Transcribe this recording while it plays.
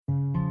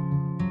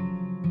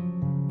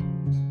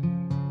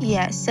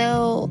Yeah,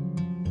 so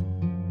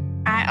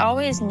I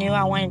always knew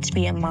I wanted to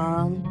be a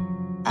mom.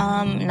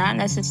 Not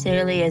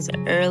necessarily as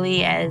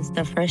early as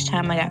the first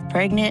time I got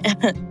pregnant,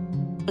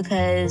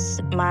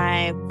 because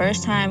my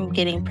first time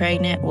getting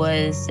pregnant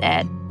was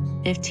at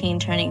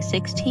 15, turning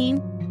 16.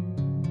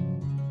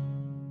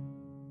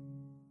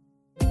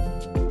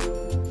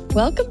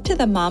 Welcome to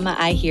the Mama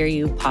I Hear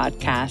You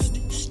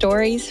podcast,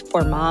 stories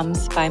for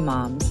moms by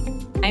moms.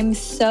 I'm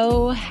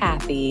so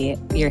happy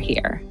you're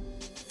here.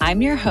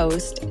 I'm your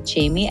host,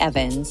 Jamie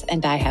Evans,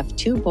 and I have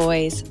two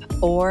boys,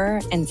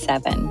 4 and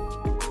 7.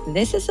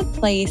 This is a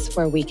place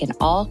where we can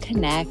all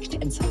connect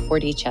and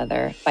support each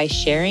other by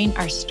sharing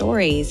our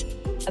stories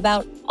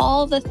about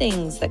all the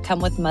things that come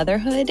with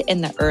motherhood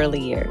in the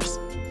early years.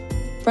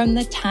 From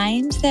the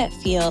times that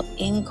feel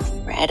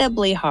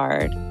incredibly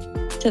hard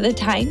to the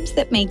times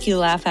that make you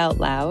laugh out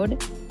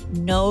loud,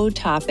 no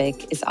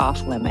topic is off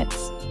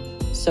limits.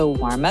 So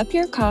warm up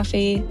your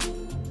coffee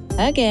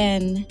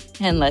again,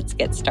 and let's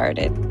get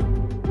started.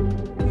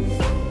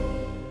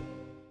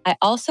 I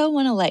also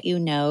want to let you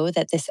know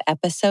that this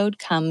episode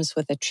comes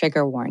with a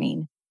trigger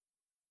warning.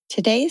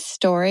 Today's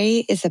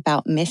story is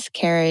about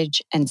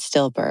miscarriage and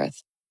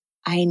stillbirth.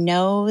 I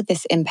know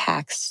this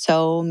impacts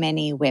so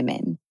many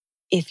women.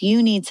 If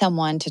you need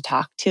someone to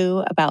talk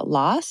to about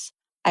loss,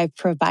 I've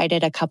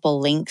provided a couple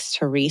links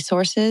to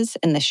resources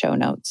in the show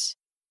notes.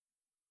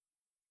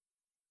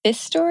 This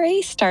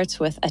story starts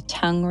with a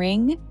tongue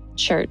ring,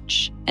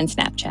 church, and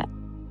Snapchat,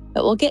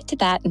 but we'll get to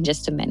that in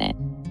just a minute.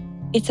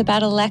 It's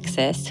about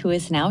Alexis, who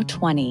is now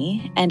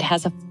 20 and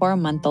has a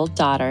 4-month-old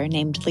daughter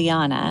named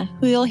Liana,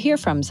 who you'll hear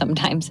from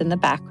sometimes in the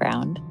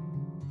background.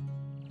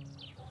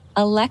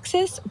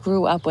 Alexis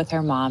grew up with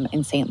her mom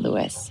in St.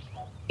 Louis.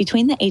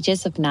 Between the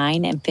ages of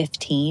 9 and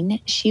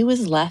 15, she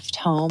was left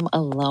home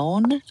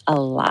alone a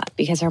lot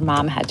because her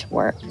mom had to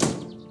work.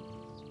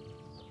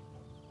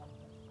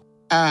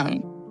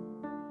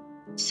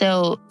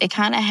 So it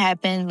kind of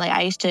happened, like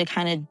I used to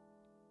kind of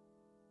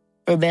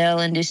rebel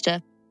and do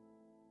stuff.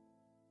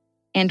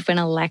 And when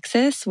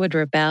Alexis would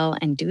rebel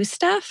and do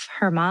stuff,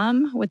 her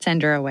mom would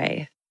send her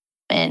away.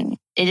 And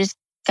it just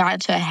got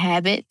into a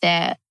habit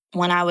that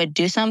when I would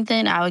do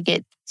something, I would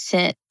get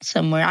sent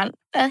somewhere.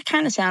 That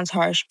kind of sounds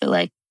harsh, but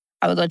like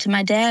I would go to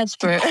my dad's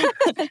for,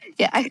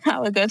 I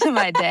would go to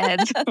my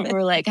dad's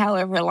for like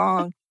however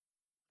long.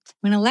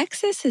 When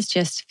Alexis is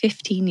just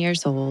 15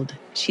 years old,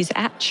 she's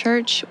at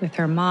church with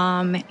her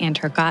mom and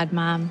her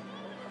godmom.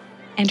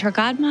 And her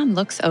godmom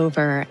looks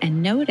over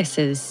and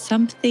notices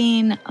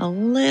something a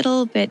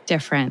little bit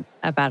different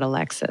about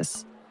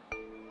Alexis.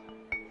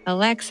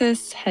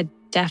 Alexis had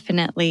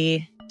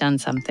definitely done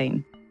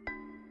something.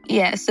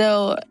 Yeah,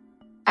 so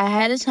I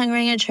had a tongue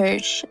ring at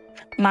church.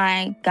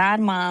 My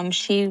godmom,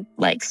 she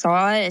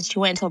saw it and she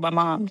went and told my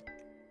mom.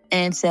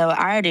 And so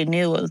I already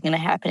knew what was going to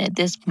happen at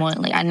this point.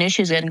 Like I knew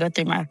she was going to go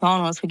through my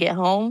phone once we get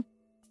home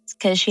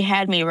because she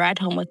had me ride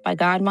home with my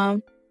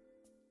godmom.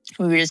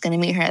 We were just going to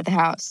meet her at the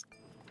house.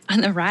 On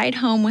the ride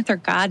home with her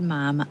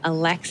godmom,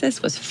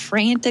 Alexis was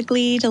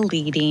frantically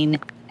deleting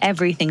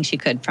everything she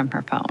could from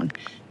her phone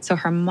so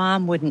her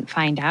mom wouldn't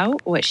find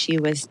out what she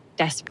was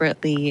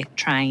desperately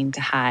trying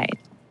to hide.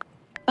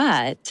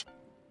 But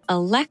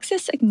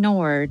Alexis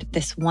ignored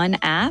this one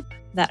app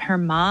that her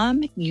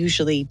mom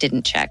usually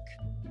didn't check.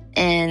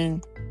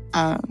 And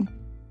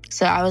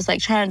so I was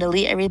trying to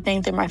delete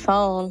everything through my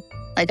phone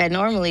like I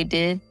normally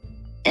did.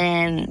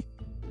 And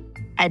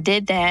I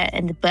did that,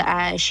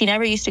 but she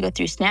never used to go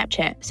through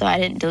Snapchat, so I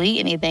didn't delete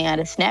anything out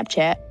of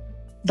Snapchat.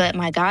 But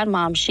my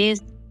godmom, she's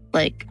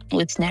with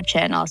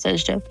Snapchat and all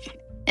sorts of stuff.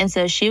 And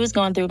so she was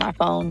going through my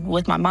phone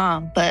with my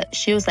mom, but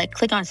she was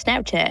click on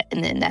Snapchat,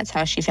 and then that's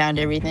how she found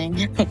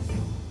everything.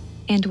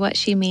 And what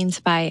she means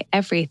by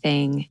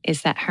everything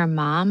is that her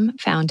mom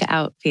found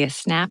out via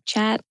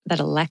Snapchat that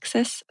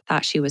Alexis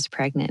thought she was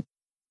pregnant.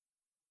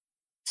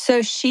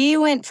 So she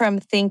went from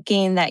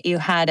thinking that you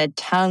had a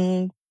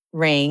tongue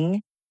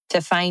ring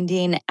to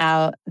finding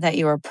out that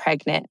you were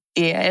pregnant.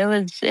 Yeah,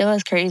 it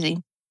was crazy.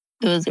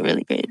 It was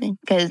really crazy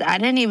because I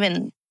didn't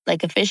even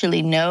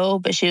officially know,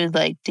 but she was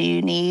like, "Do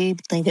you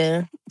need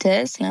a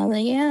test?" And I was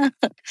like, "Yeah."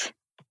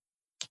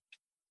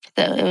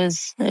 So it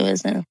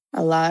was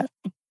a lot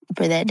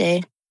for that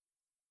day.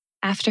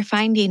 After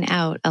finding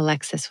out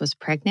Alexis was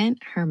pregnant,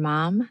 her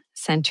mom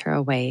sent her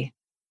away.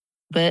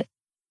 But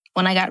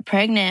when I got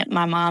pregnant,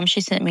 my mom,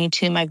 she sent me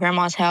to my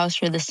grandma's house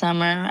for the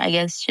summer, I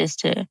guess just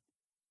to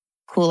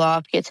cool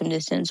off, get some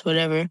distance,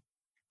 whatever.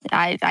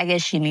 I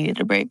guess she needed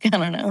a break. I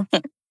don't know.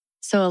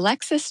 So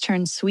Alexis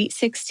turned sweet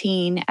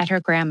 16 at her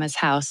grandma's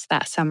house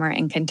that summer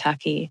in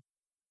Kentucky.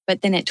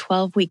 But then at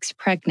 12 weeks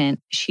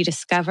pregnant, she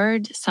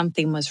discovered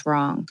something was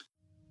wrong.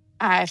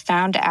 I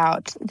found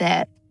out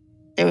that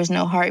there was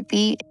no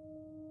heartbeat.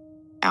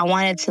 I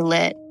wanted to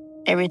let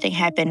everything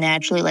happen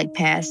naturally,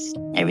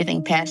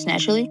 everything pass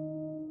naturally.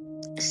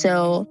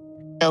 So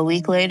a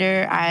week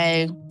later,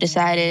 I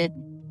decided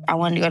I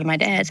wanted to go to my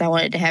dad's. I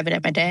wanted to have it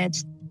at my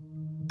dad's.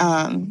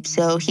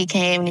 So he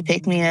came and he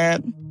picked me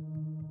up.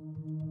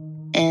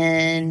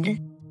 And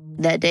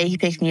that day he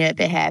picked me up,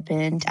 it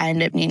happened. I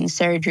ended up needing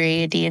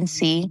surgery, a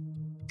DNC,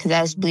 because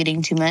I was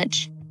bleeding too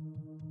much.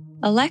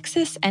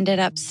 Alexis ended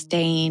up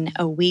staying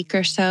a week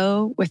or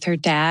so with her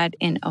dad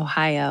in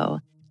Ohio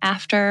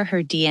after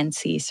her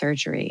DNC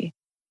surgery,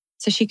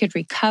 so she could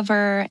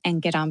recover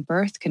and get on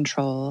birth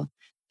control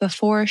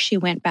before she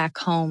went back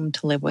home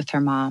to live with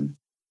her mom.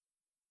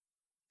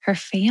 Her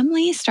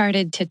family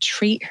started to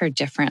treat her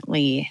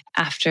differently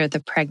after the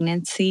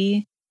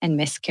pregnancy and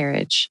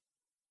miscarriage.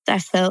 I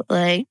felt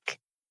like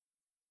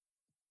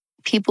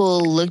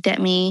people looked at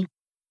me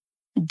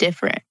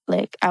different.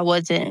 Like I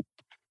wasn't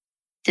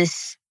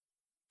this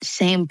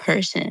same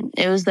person.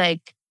 It was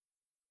like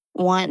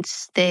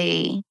once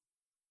they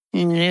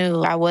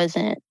knew I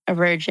wasn't a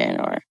virgin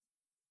or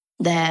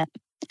that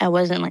I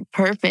wasn't like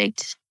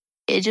perfect,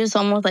 it just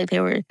almost like they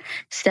were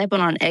stepping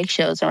on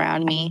eggshells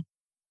around me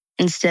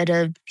instead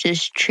of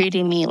just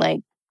treating me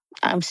like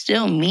I'm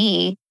still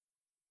me.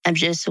 I've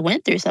just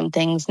went through some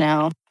things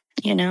now,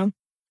 you know?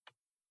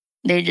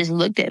 They just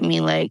looked at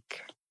me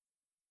like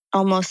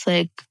almost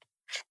like,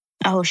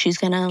 oh, she's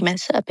gonna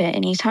mess up at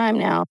any time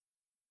now.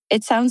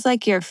 It sounds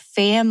like your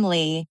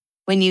family,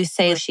 when you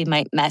say she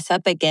might mess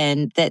up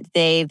again, that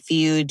they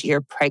viewed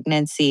your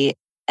pregnancy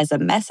as a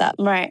mess up.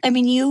 Right. I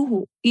mean,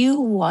 you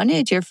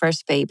wanted your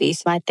first baby.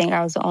 So I think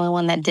I was the only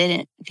one that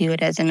didn't view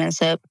it as a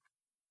mess up.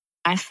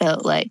 I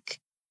felt like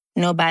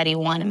nobody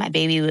wanted my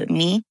baby with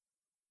me.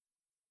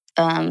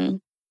 I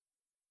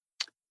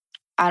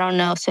don't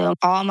know. So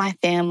all my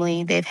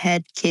family, they've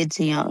had kids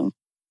young,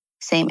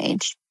 same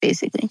age,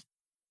 basically.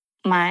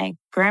 My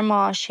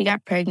grandma, she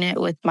got pregnant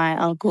with my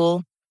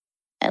uncle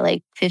at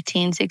like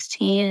 15,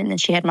 16. And then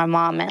she had my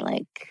mom at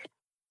like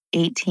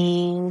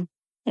 18,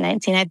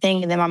 19, I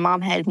think. And then my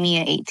mom had me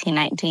at 18,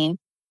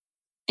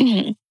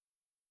 19.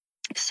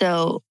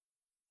 So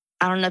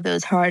I don't know if it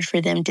was hard for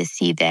them to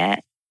see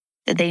that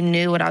they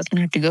knew what I was going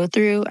to have to go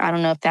through. I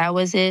don't know if that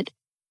was it.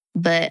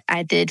 But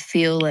I did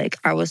feel like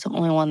I was the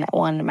only one that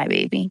wanted my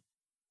baby.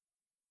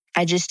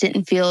 I just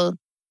didn't feel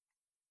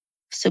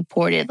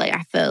supported. Like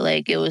I felt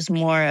like it was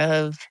more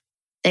of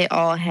they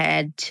all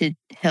had to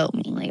help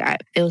me.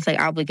 Like it was like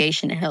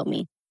obligation to help me.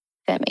 If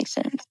that makes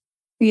sense.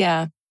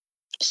 Yeah.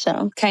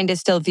 So kind of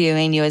still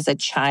viewing you as a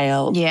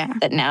child. Yeah.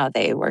 That now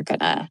they were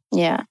gonna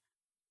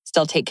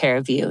still take care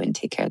of you and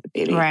take care of the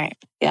baby. Right.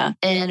 Yeah.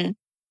 And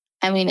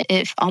I mean,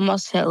 it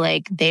almost felt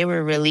like they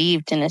were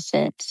relieved in a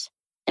sense.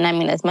 And I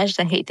mean, as much as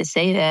I hate to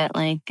say that,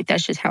 like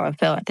that's just how I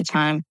felt at the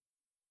time.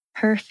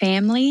 Her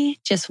family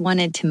just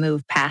wanted to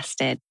move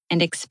past it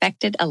and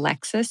expected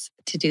Alexis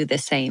to do the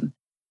same.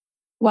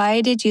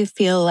 Why did you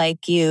feel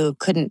like you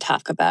couldn't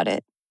talk about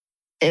it?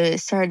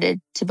 It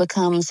started to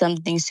become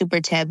something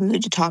super taboo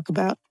to talk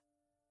about.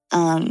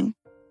 And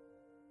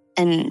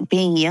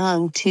being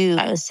young too,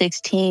 I was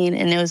 16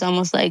 and it was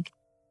almost like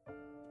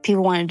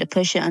people wanted to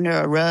push it under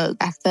a rug.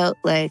 I felt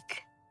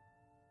like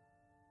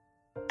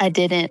I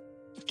didn't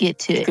get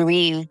to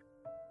grieve.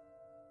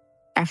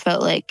 I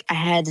felt like I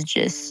had to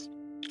just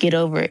get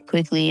over it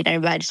quickly and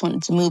everybody just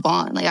wanted to move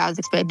on. Like I was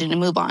expected to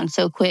move on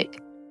so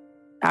quick.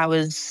 I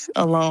was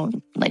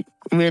alone, like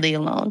really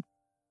alone.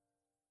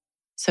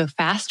 So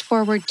fast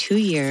forward 2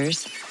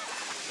 years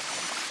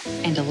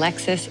and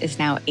Alexis is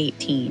now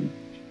 18.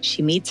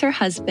 She meets her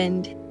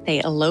husband,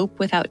 they elope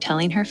without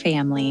telling her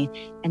family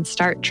and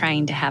start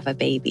trying to have a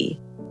baby.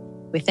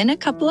 Within a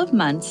couple of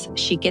months,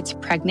 she gets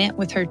pregnant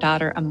with her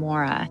daughter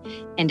Amora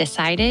and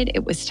decided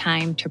it was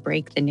time to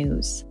break the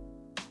news.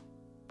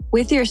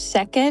 With your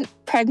second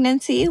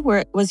pregnancy,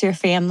 was your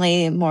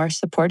family more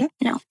supportive?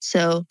 No.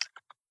 So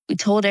we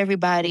told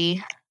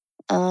everybody.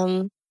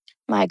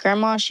 My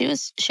grandma, she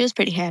was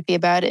pretty happy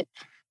about it.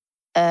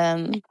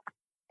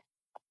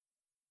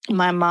 My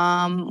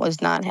mom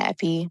was not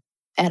happy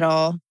at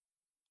all.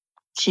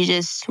 She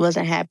just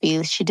wasn't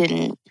happy. She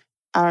didn't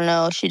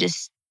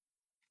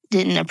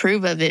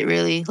approve of it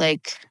really.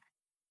 Like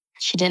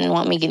she didn't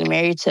want me getting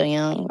married so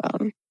young.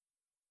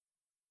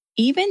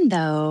 Even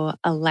though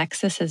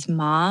Alexis's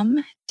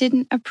mom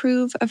didn't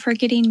approve of her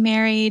getting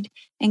married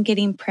and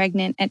getting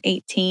pregnant at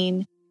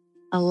 18,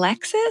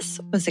 Alexis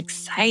was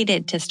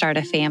excited to start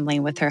a family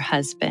with her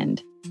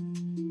husband.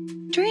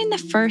 During the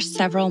first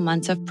several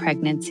months of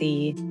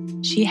pregnancy,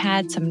 she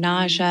had some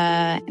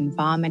nausea and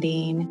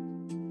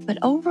vomiting, but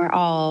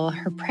overall,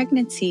 her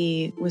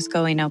pregnancy was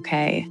going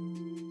okay.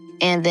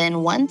 And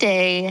then one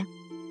day,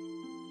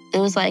 it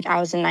was like I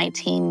was in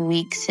 19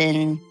 weeks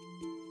and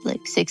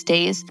like 6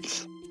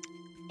 days.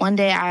 One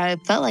day I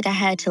felt like I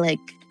had to like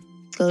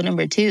go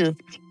number 2.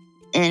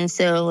 And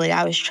so like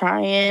I was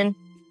trying,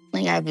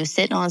 like I was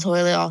sitting on the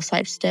toilet, all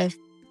types of stuff.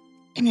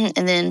 And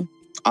then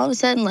all of a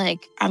sudden,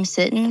 like I'm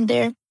sitting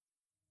there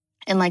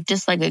and like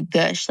just like a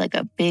gush, like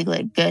a big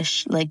like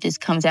gush, like just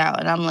comes out.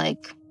 And I'm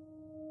like,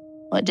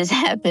 what just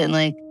happened?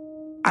 Like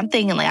I'm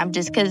thinking like I'm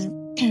just, because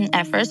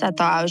at first I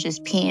thought I was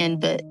just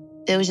peeing, but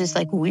it was just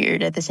like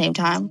weird at the same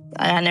time.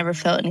 I never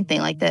felt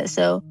anything like that.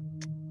 So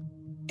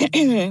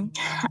I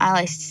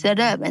like stood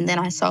up and then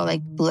I saw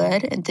like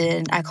blood. And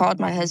then I called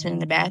my husband in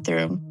the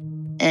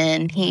bathroom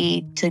and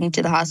he took me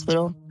to the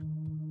hospital.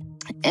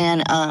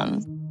 And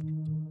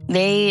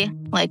they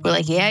like were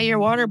like, yeah, your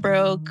water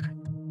broke,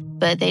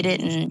 but they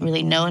didn't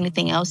really know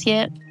anything else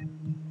yet.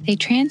 They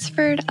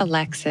transferred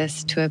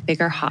Alexis to a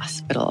bigger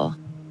hospital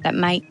that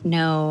might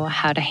know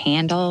how to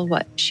handle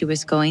what she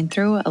was going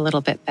through a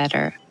little bit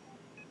better.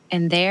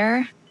 And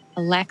there,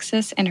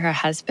 Alexis and her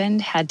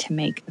husband had to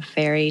make a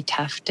very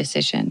tough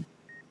decision.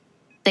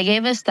 They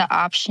gave us the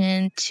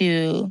option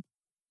to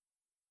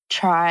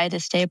try to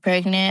stay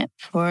pregnant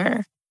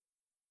for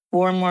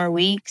 4 more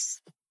weeks,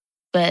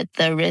 but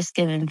the risk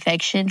of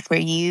infection for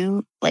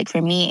you, like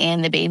for me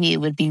and the baby, it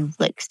would be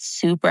like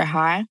super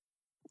high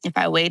if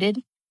I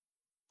waited.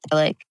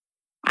 Like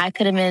I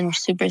could have been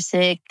super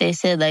sick. They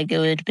said like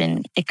it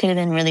could have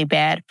been really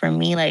bad for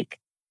me. Like,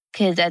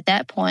 cause at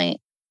that point,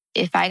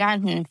 if I got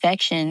an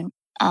infection,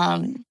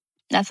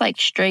 that's like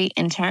straight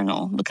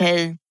internal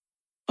because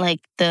like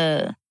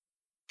the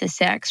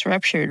sacs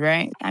ruptured,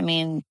 right? I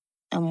mean,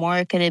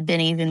 Amora could have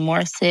been even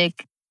more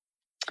sick.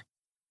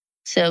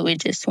 So we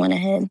just went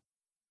ahead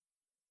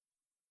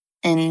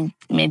and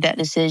made that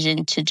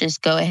decision to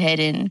just go ahead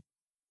and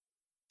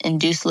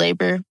induce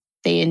labor.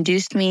 They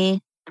induced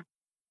me,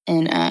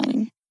 and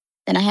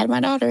then I had my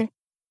daughter.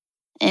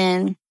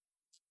 And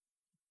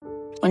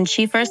when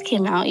she first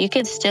came out, you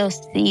could still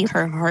see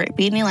her heart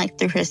beating like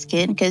through her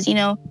skin because, you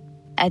know,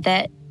 at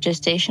that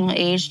gestational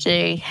age,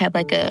 they have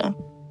like a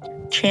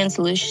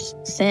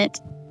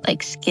translucent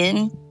like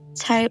skin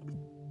type.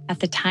 At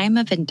the time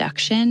of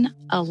induction,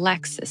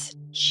 Alexis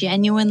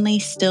genuinely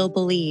still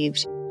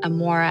believed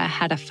Amora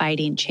had a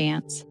fighting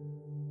chance.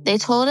 They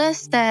told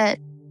us that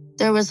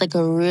there was like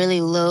a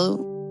really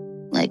low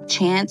like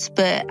chance,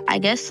 but I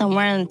guess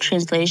somewhere in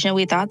translation,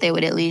 we thought they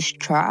would at least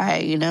try,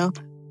 you know?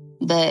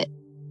 But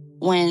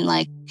when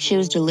like she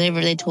was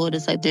delivered, they told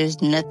us like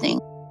there's nothing.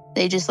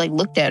 They just like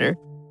looked at her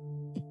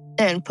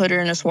and put her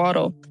in a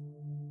swaddle.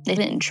 They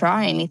didn't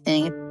try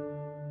anything.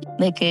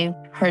 They gave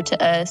her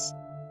to us.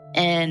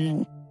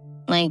 And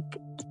like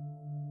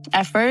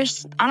at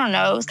first, I don't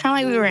know, it was kind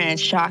of like we were in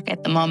shock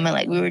at the moment.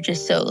 Like we were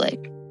just so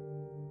like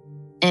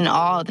in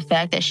awe of the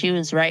fact that she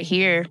was right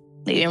here.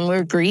 And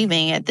we're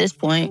grieving at this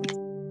point.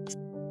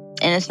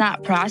 And it's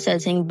not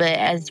processing, but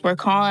as we're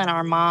calling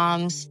our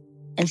moms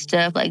and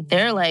stuff, like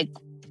they're like,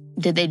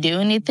 did they do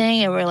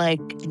anything? And we're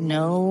like,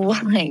 no.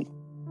 Like,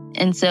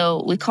 and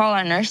so we call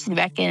our nurses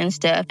back in and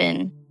stuff,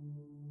 and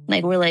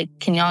like we're like,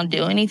 can y'all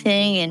do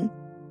anything? And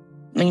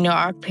you know,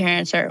 our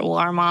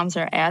moms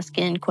are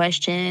asking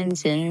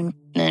questions, and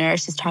the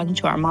nurse is talking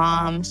to our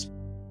moms.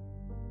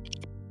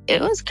 It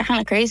was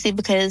kind of crazy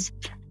because,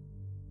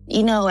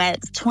 you know, at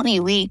 20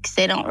 weeks,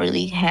 they don't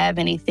really have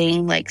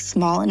anything like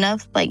small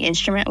enough, like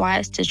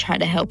instrument-wise, to try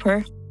to help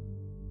her.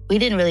 We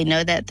didn't really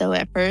know that though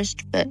at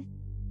first, but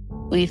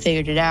we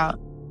figured it out.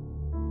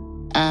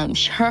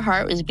 Her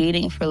heart was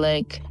beating for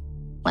like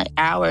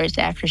hours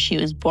after she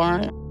was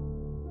born.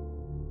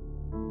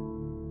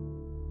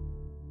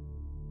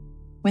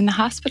 When the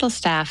hospital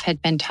staff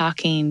had been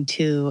talking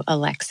to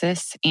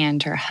Alexis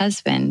and her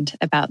husband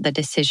about the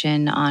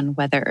decision on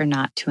whether or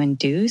not to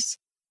induce,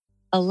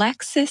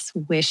 Alexis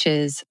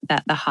wishes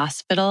that the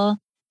hospital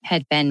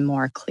had been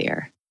more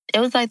clear. It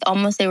was like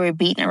almost they were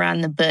beating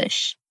around the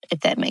bush,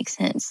 if that makes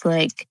sense.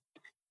 Like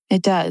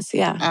it does,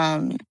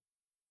 yeah.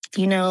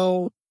 You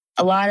know,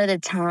 a lot of the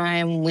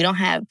time we don't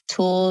have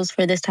tools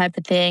for this type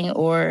of thing,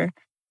 or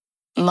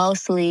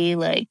mostly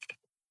like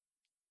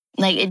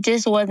it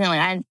just wasn't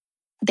like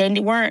they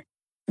weren't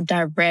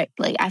direct.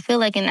 Like I feel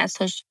like in that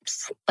such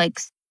like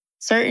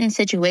certain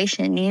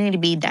situation, you need to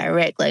be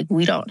direct. Like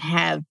we don't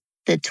have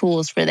the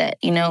tools for that,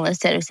 you know,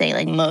 instead of saying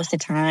like most of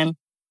the time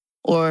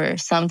or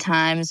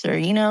sometimes, or,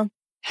 you know.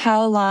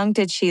 How long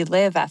did she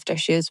live after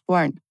she was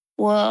born?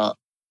 Well,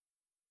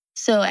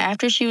 so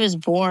after she was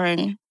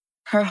born,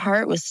 her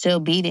heart was still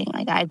beating.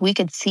 Like we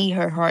could see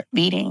her heart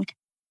beating,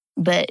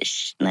 but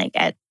like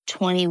at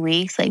 20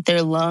 weeks, like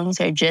their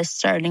lungs are just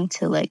starting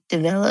to like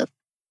develop.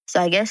 So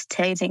I guess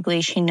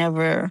technically she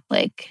never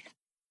like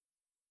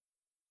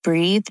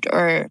breathed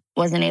or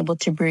wasn't able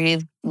to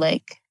breathe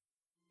like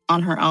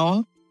on her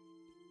own.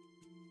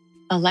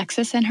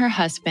 Alexis and her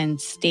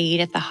husband stayed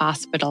at the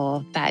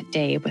hospital that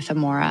day with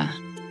Amora.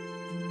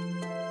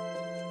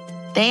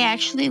 They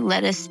actually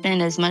let us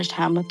spend as much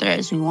time with her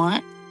as we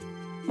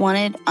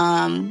wanted.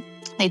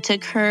 They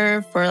took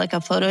her for like a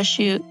photo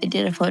shoot. They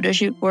did a photo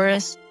shoot for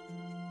us.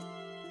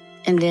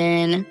 And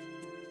then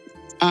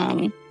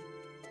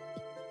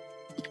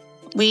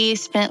we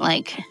spent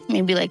like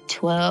maybe like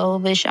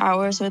 12-ish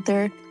hours with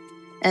her.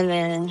 And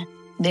then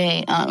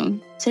they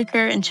took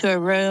her into a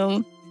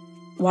room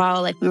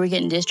while like we were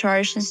getting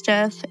discharged and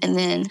stuff. And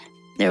then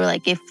they were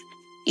like, if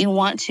you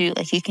want to,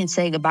 like you can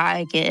say goodbye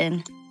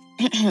again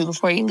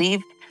before you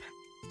leave.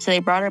 So they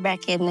brought her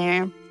back in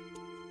there.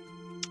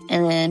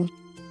 And then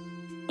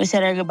we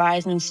said our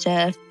goodbyes and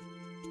stuff.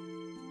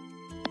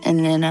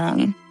 And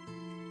then,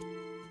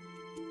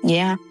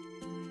 yeah.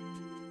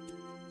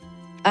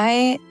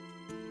 I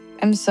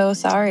am so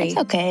sorry. It's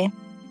okay.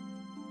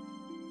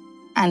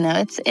 I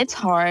know it's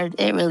hard.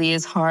 It really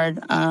is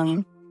hard.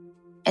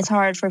 it's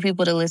hard for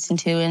people to listen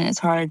to, and it's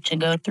hard to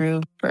go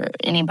through for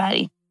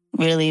anybody,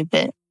 really.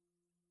 But,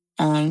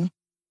 I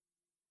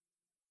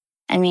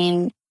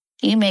mean,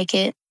 you make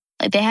it.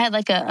 Like, they had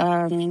like a,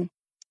 I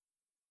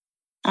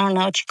don't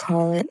know what you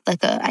call it,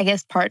 like a, I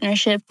guess,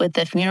 partnership with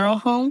the funeral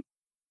home.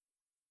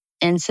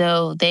 And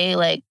so they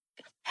like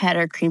had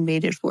her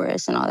cremated for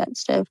us and all that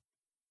stuff.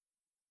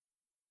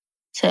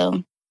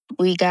 So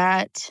we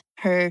got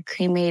her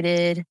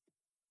cremated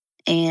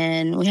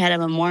and we had a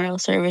memorial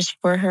service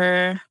for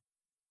her.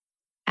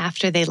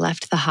 After they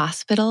left the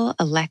hospital,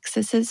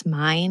 Alexis's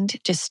mind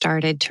just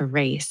started to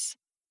race.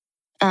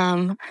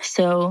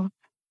 So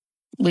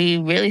we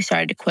really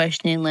started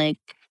questioning, like,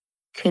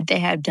 could they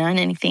have done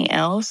anything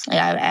else? Like,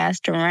 I've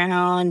asked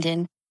around,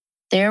 and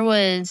there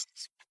was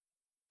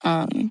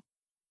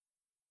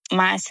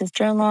my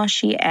sister-in-law,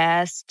 she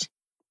asked,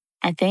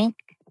 I don't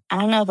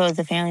know if it was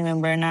a family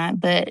member or not,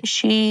 but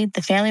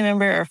the family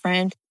member or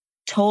friend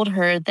told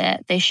her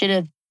that they should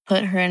have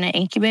put her in an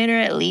incubator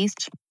at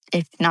least,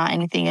 if not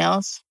anything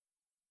else.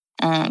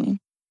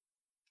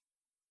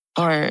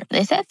 Or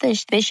they said they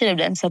should have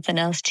done something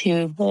else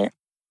too, but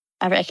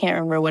I can't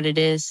remember what it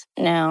is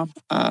now.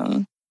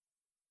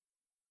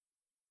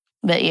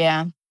 But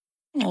yeah,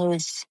 it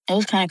was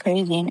kind of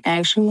crazy.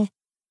 Actually,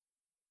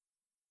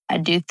 I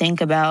do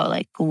think about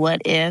like,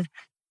 what if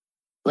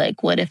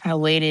I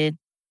waited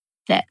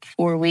that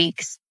 4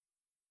 weeks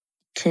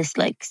to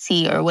like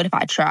see, or what if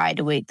I tried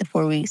to wait the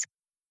 4 weeks?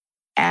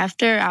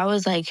 After, I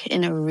was like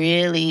in a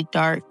really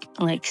dark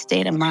like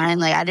state of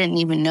mind. Like, I didn't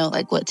even know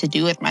like what to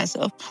do with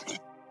myself.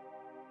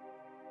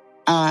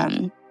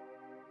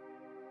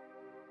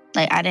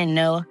 Like, I didn't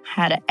know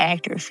how to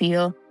act or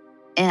feel.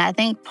 And I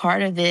think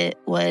part of it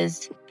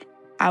was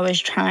I was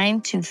trying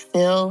to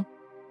fill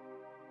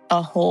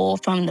a hole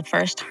from the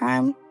first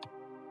time.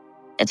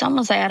 It's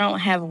almost like I don't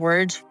have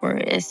words for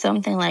it. It's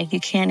something like you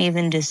can't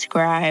even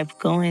describe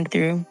going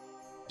through.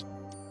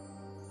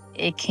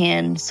 It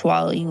can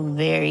swallow you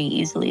very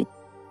easily.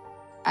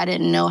 I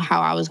didn't know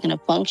how I was going to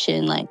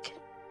function. Like,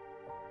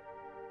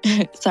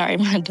 sorry,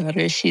 my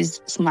daughter, she's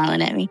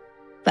smiling at me.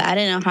 But I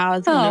didn't know how I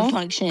was going to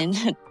function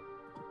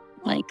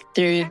like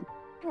through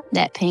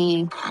that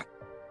pain.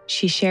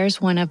 She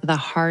shares one of the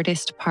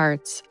hardest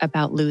parts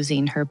about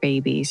losing her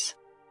babies.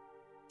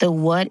 The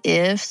what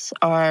ifs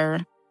are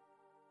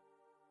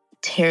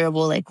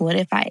terrible. Like, what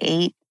if I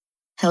ate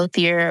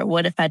healthier?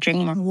 What if I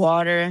drink more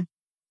water?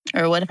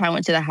 Or what if I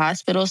went to the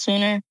hospital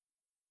sooner?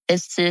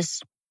 It's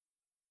just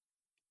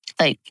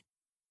like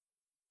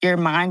your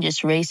mind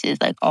just races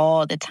like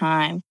all the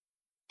time.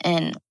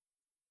 And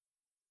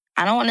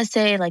I don't want to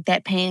say like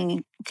that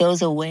pain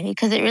goes away,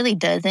 because it really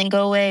doesn't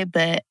go away.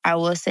 But I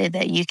will say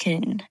that you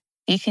can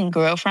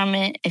grow from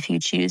it if you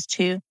choose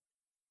to.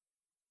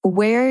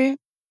 Where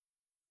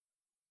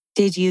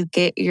did you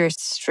get your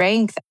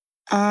strength?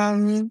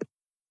 I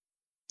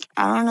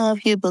don't know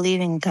if you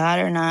believe in God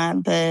or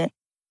not, but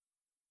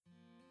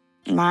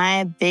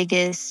my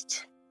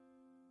biggest,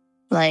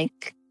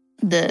 like,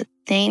 the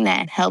thing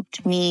that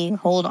helped me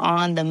hold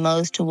on the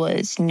most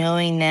was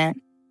knowing that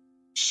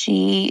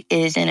she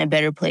is in a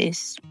better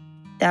place.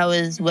 That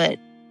was what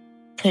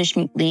pushed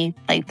me,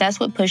 like, that's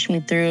what pushed me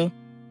through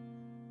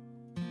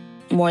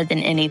more than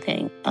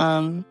anything.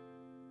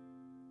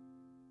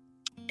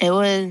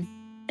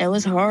 It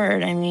was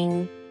hard. I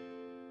mean,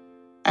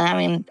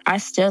 I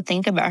still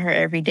think about her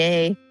every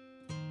day.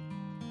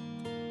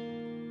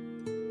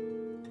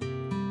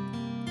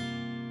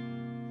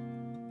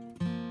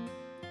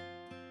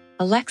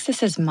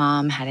 Alexis's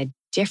mom had a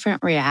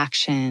different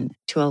reaction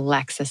to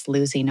Alexis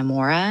losing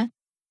Amora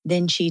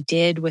than she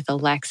did with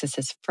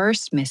Alexis's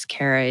first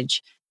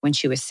miscarriage when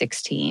she was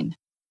 16.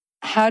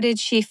 How did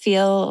she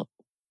feel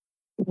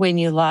when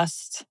you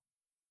lost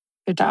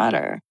your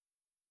daughter?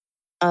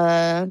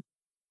 I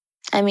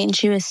mean,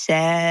 she was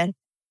sad.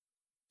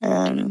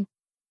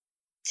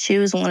 She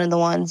was one of the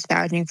ones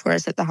vouching for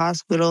us at the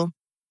hospital,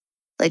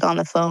 like on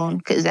the phone,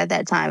 because at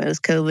that time it was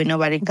COVID.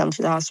 Nobody can come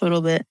to the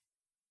hospital, but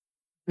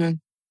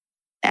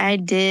I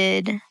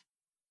did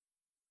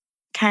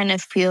kind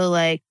of feel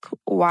like,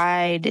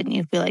 why didn't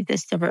you feel like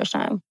this the first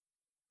time?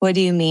 What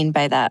do you mean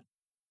by that?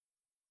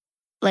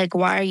 Like,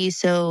 why are you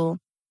so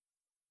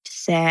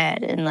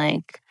sad? And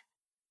like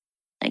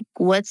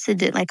what's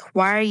like,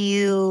 why are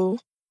you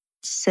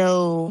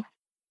so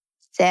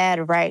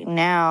sad right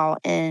now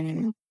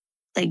and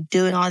like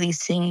doing all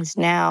these things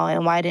now?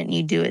 And why didn't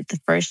you do it the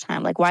first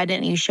time? Like, why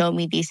didn't you show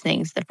me these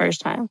things the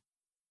first time?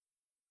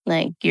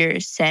 Like,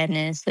 your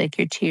sadness, like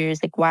your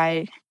tears, like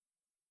why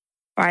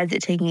is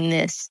it taking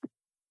this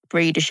for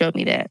you to show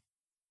me that,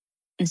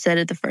 instead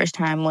of the first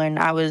time when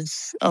I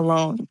was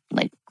alone,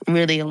 like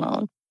really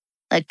alone?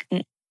 Like,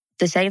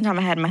 the second time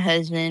I had my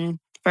husband,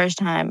 first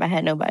time I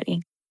had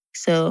nobody.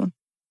 So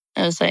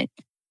it was like,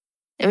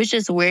 it was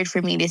just weird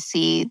for me to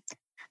see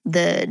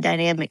the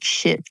dynamic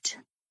shift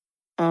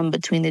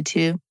between the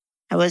two.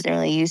 I wasn't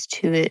really used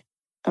to it.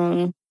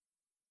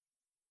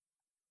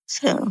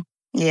 So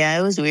yeah,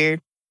 it was weird.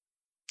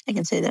 I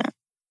can say that.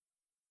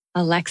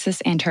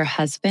 Alexis and her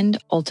husband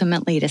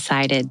ultimately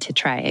decided to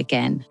try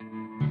again.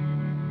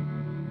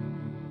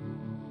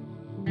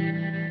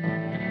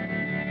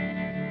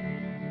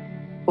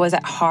 was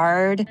it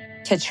hard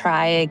to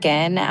try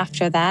again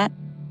after that?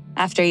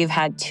 After you've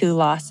had 2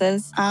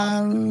 losses?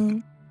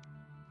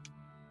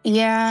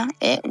 Yeah,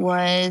 it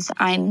was.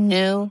 I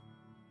knew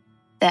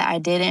that I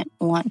didn't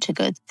want to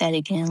go through that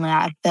again. Like,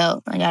 I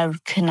felt like I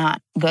could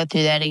not go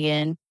through that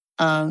again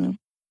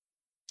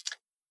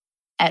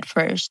at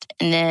first.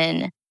 And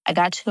then I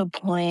got to a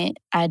point,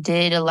 I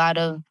did a lot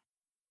of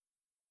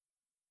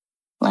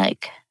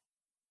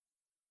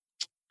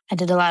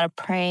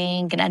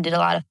praying, and I did a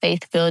lot of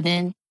faith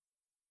building.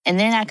 And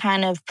then I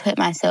kind of put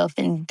myself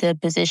in the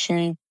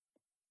position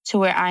to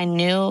where I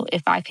knew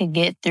if I could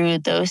get through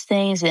those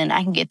things, then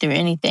I can get through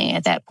anything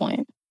at that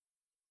point.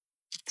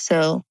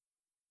 So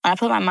I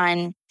put my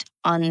mind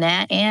on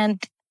that,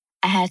 and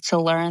I had to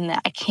learn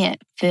that I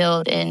can't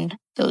fill in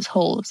those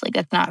holes. Like,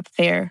 that's not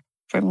fair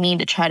for me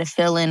to try to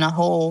fill in a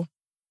hole,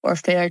 or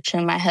fair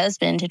to my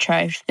husband to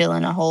try to fill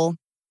in a hole.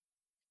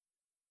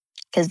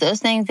 Because those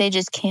things,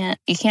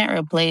 you can't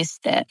replace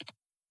that.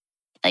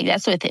 Like,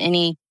 that's with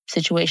any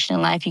situation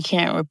in life. You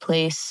can't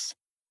replace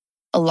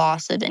a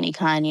loss of any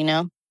kind, you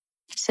know?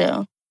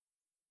 So,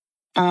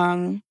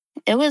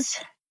 it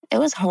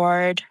was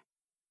hard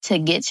to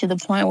get to the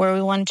point where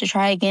we wanted to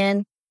try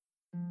again.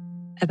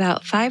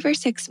 About 5 or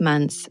 6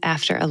 months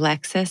after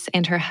Alexis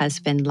and her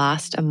husband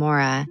lost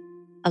Amora,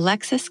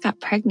 Alexis got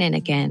pregnant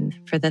again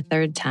for the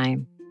 3rd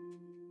time.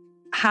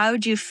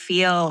 How'd you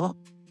feel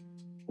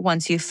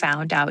once you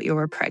found out you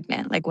were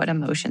pregnant? Like, what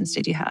emotions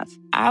did you have?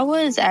 I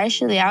was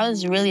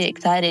really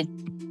excited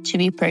to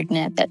be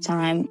pregnant at that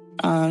time.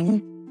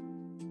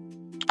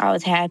 I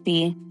was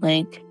happy.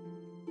 Like,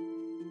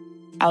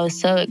 I was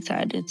so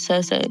excited,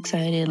 so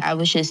excited. I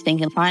was just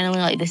thinking, finally,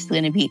 like, this is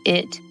going to be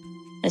it.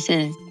 This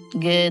is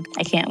good.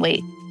 I can't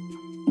wait.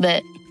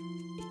 But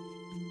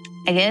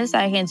I guess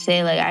I can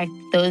say, like,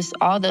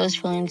 all those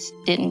feelings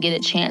didn't get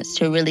a chance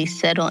to really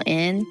settle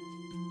in.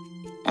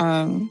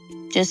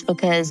 Just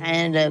because I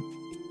ended up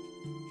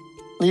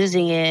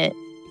losing it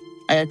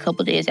a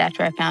couple days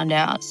after I found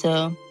out.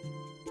 So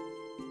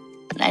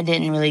I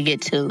didn't really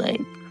get to, like,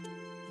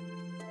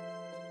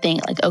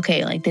 think, like,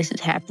 okay, like, this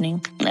is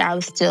happening. Like, I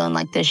was still in,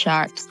 like, the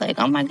shock, just like,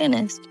 oh my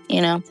goodness,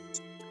 you know?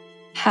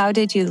 How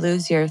did you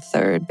lose your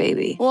 3rd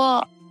baby?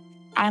 Well,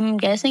 I'm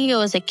guessing it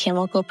was a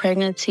chemical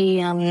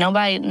pregnancy.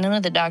 None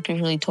of the doctors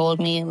really told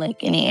me, like,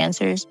 any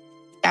answers.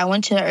 I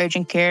went to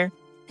urgent care.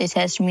 They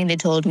tested me, they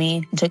told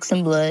me, took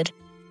some blood.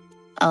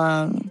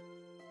 And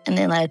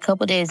then, like, a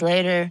couple days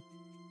later,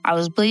 I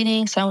was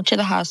bleeding, so I went to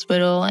the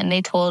hospital, and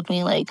they told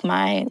me, like,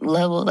 my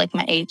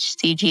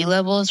HCG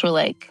levels were,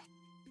 like,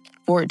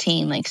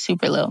 14, like,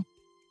 super low.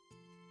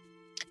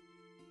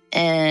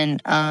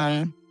 And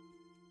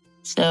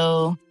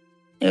so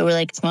they were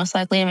like, it's most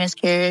likely a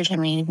miscarriage. I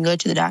mean, you can go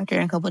to the doctor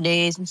in a couple of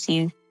days and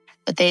see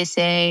what they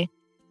say.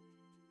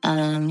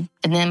 And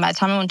then by the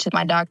time I went to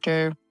my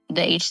doctor,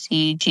 the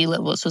HCG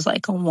levels was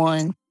like a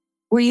 1.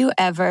 Were you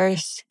ever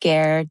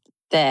scared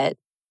that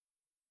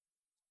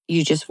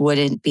you just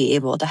wouldn't be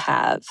able to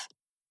have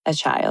a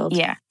child?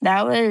 Yeah,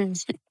 that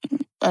was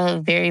a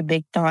very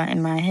big thought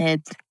in my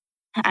head.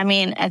 I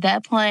mean, at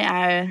that point,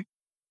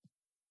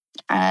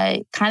 I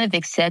kind of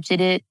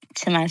accepted it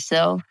to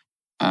myself,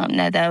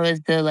 that was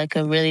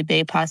a really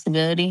big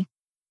possibility.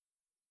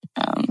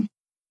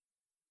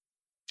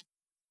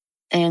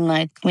 And,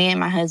 like, me and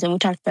my husband, we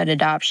talked about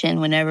adoption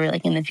whenever,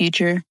 like, in the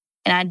future.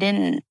 And I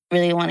didn't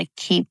really want to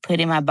keep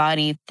putting my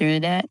body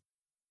through that.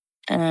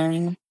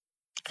 'Cause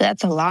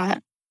that's a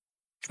lot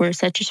for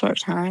such a short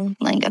time.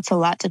 Like, that's a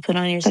lot to put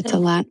on yourself. That's a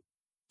lot.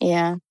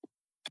 Yeah.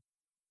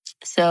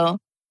 So,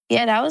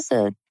 yeah, that was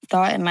a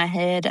thought in my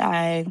head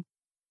I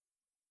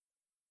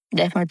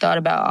definitely thought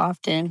about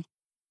often.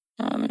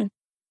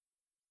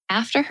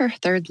 After her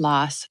 3rd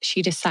loss,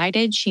 she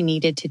decided she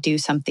needed to do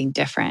something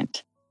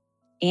different.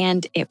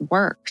 And it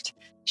worked.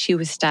 She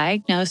was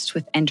diagnosed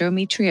with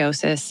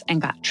endometriosis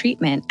and got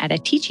treatment at a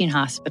teaching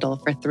hospital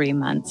for 3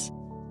 months.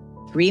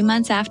 3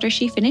 months after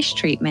she finished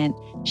treatment,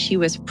 she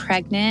was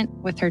pregnant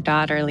with her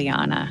daughter,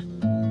 Liana.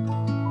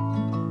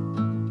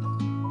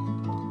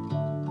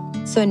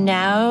 So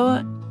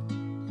now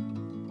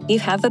you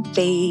have a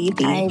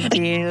baby. I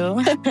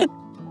do.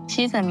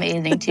 She's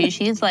amazing too.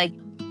 She's, like,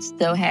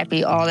 so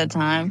happy all the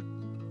time.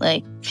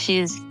 Like,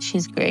 she's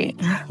great.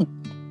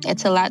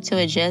 It's a lot to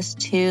adjust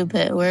to,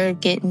 but we're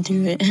getting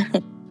through it.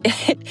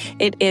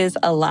 It is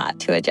a lot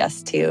to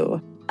adjust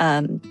to,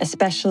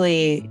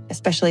 especially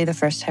the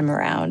first time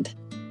around.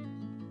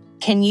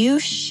 Can you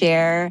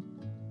share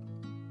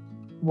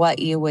what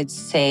you would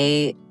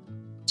say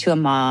to a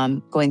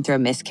mom going through a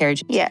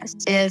miscarriage? Yes.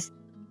 If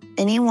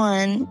any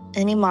mom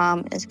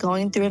is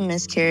going through a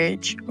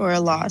miscarriage or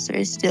a loss or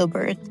a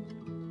stillbirth,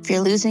 if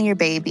you're losing your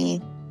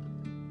baby,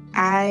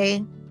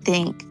 I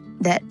think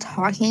that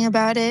talking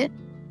about it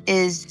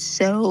is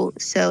so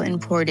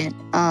important.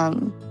 I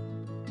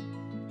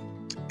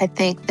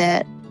think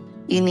that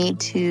you need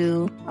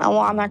to, well,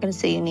 I'm not going to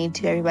say you need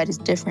to, everybody's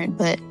different,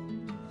 but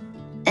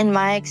in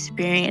my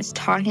experience,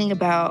 talking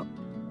about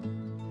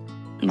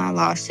my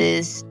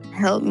losses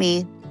helped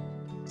me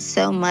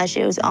so much.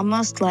 It was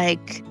almost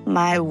like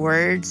my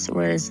words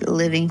was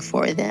living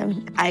for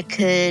them. I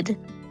could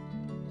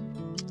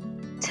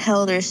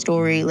tell their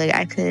story. Like,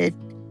 I could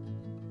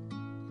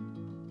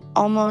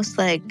almost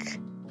like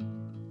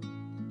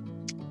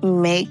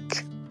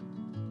make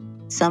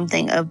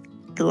something of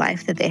the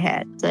life that they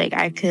had. Like,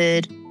 I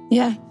could,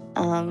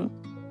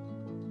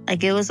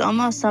 like, it was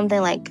almost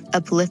something like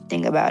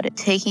uplifting about it.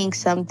 Taking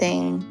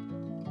something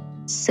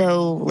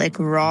so like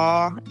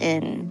raw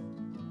and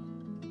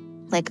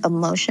like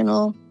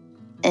emotional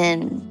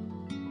and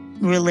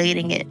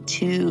relating it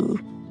to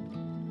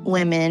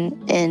women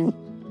and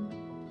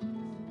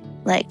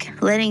like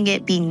letting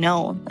it be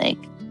known. Like,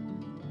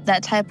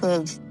 that type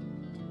of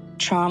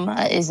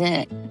trauma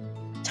isn't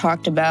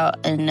talked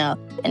about enough,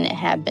 and it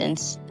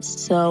happens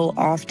so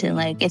often.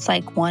 Like, it's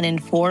like 1 in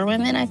 4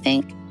 women, I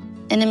think,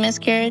 in a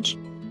miscarriage.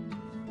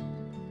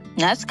 And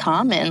that's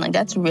common. Like,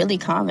 that's really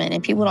common,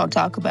 and people don't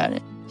talk about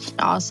it.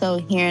 Also,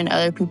 hearing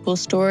other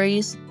people's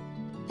stories,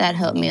 that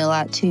helped me a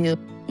lot too.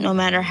 No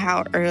matter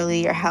how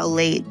early or how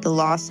late the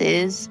loss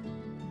is,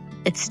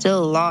 it's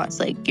still a loss.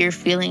 Like, your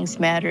feelings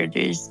matter.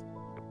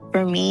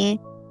 For me,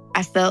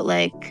 I felt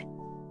like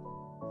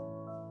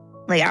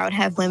I would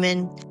have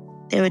women,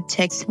 they would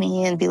text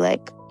me and be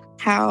like,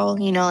 how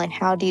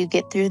do you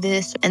get through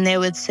this? And they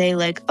would say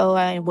like, oh,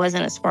 I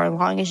wasn't as far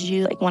along as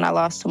you, like when I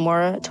lost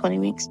Samora at 20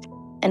 weeks.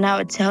 And I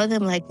would tell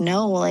them like,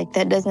 no, like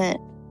that doesn't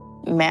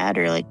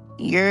matter. Like,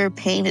 your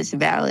pain is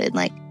valid.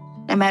 Like,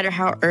 no matter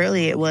how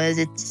early it was,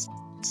 it's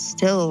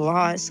still a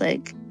loss.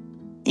 Like,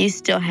 you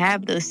still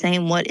have those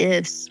same what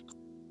ifs.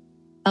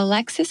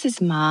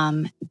 Alexis's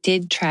mom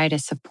did try to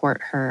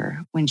support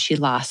her when she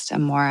lost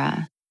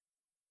Amora,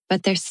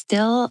 but there's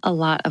still a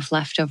lot of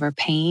leftover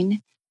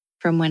pain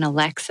from when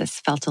Alexis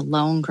felt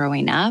alone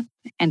growing up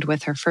and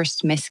with her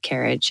first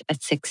miscarriage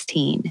at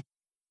 16.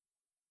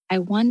 I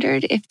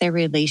wondered if their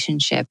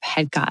relationship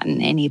had gotten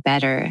any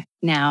better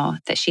now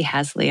that she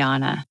has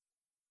Liana.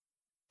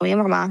 Me and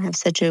my mom have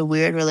such a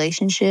weird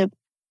relationship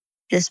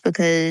just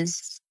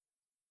because,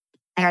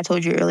 like I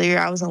told you earlier,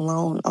 I was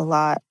alone a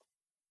lot.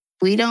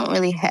 We don't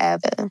really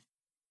have a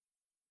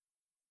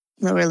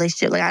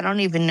relationship. Like, I don't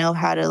even know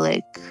how to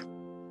like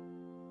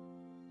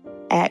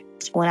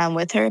act when I'm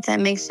with her, if that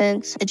makes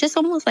sense. It's just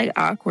almost like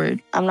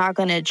awkward. I'm not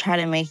going to try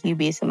to make you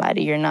be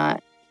somebody you're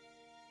not.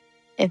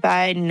 If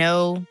I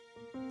know,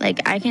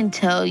 like, I can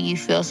tell you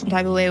feel some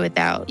type of way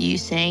without you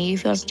saying you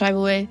feel some type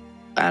of way.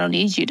 I don't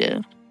need you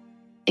to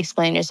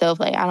explain yourself.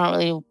 Like, I don't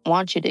really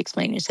want you to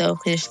explain yourself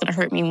because it's going to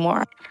hurt me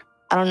more.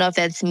 I don't know if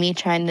that's me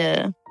trying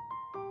to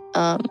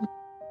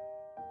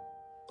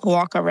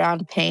walk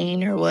around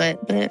pain or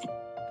what, but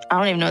I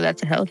don't even know if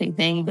that's a healthy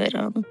thing, but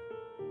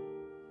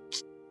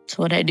it's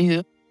what I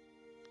do.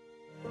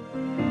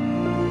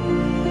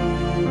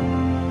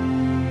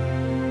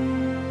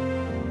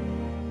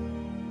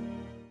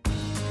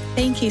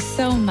 Thank you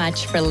so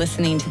much for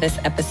listening to this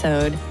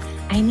episode.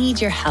 I need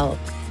your help.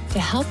 To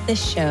help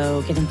this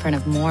show get in front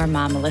of more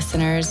mama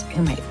listeners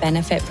who might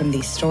benefit from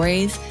these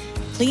stories,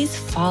 please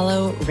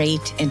follow,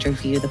 rate, and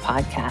review the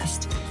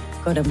podcast.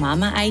 Go to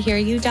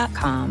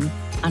mamaihearyou.com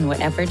on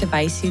whatever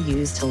device you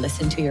use to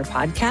listen to your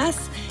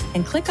podcasts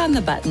and click on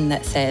the button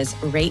that says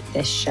Rate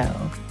This Show.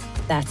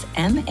 That's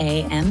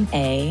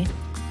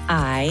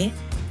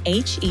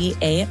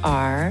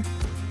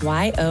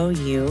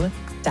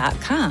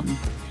MAMAIHEARYOU.com.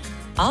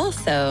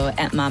 Also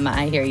at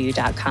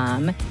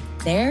mamaihearyou.com,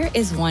 there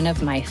is one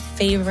of my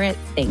favorite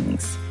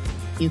things.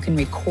 You can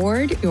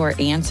record your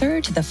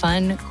answer to the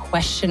fun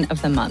question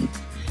of the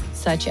month,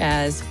 such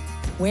as,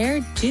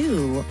 where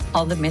do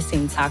all the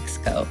missing socks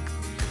go?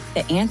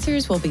 The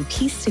answers will be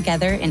pieced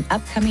together in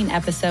upcoming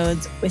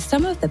episodes with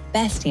some of the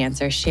best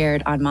answers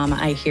shared on Mama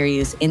I Hear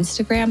You's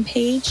Instagram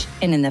page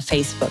and in the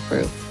Facebook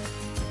group.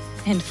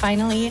 And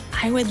finally,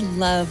 I would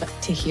love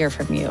to hear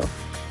from you.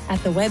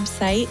 At the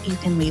website, you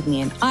can leave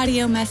me an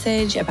audio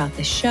message about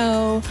the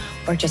show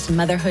or just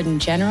motherhood in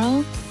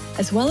general,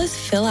 as well as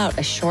fill out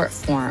a short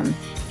form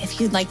if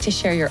you'd like to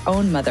share your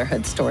own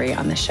motherhood story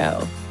on the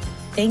show.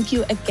 Thank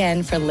you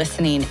again for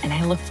listening, and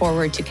I look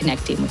forward to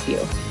connecting with you.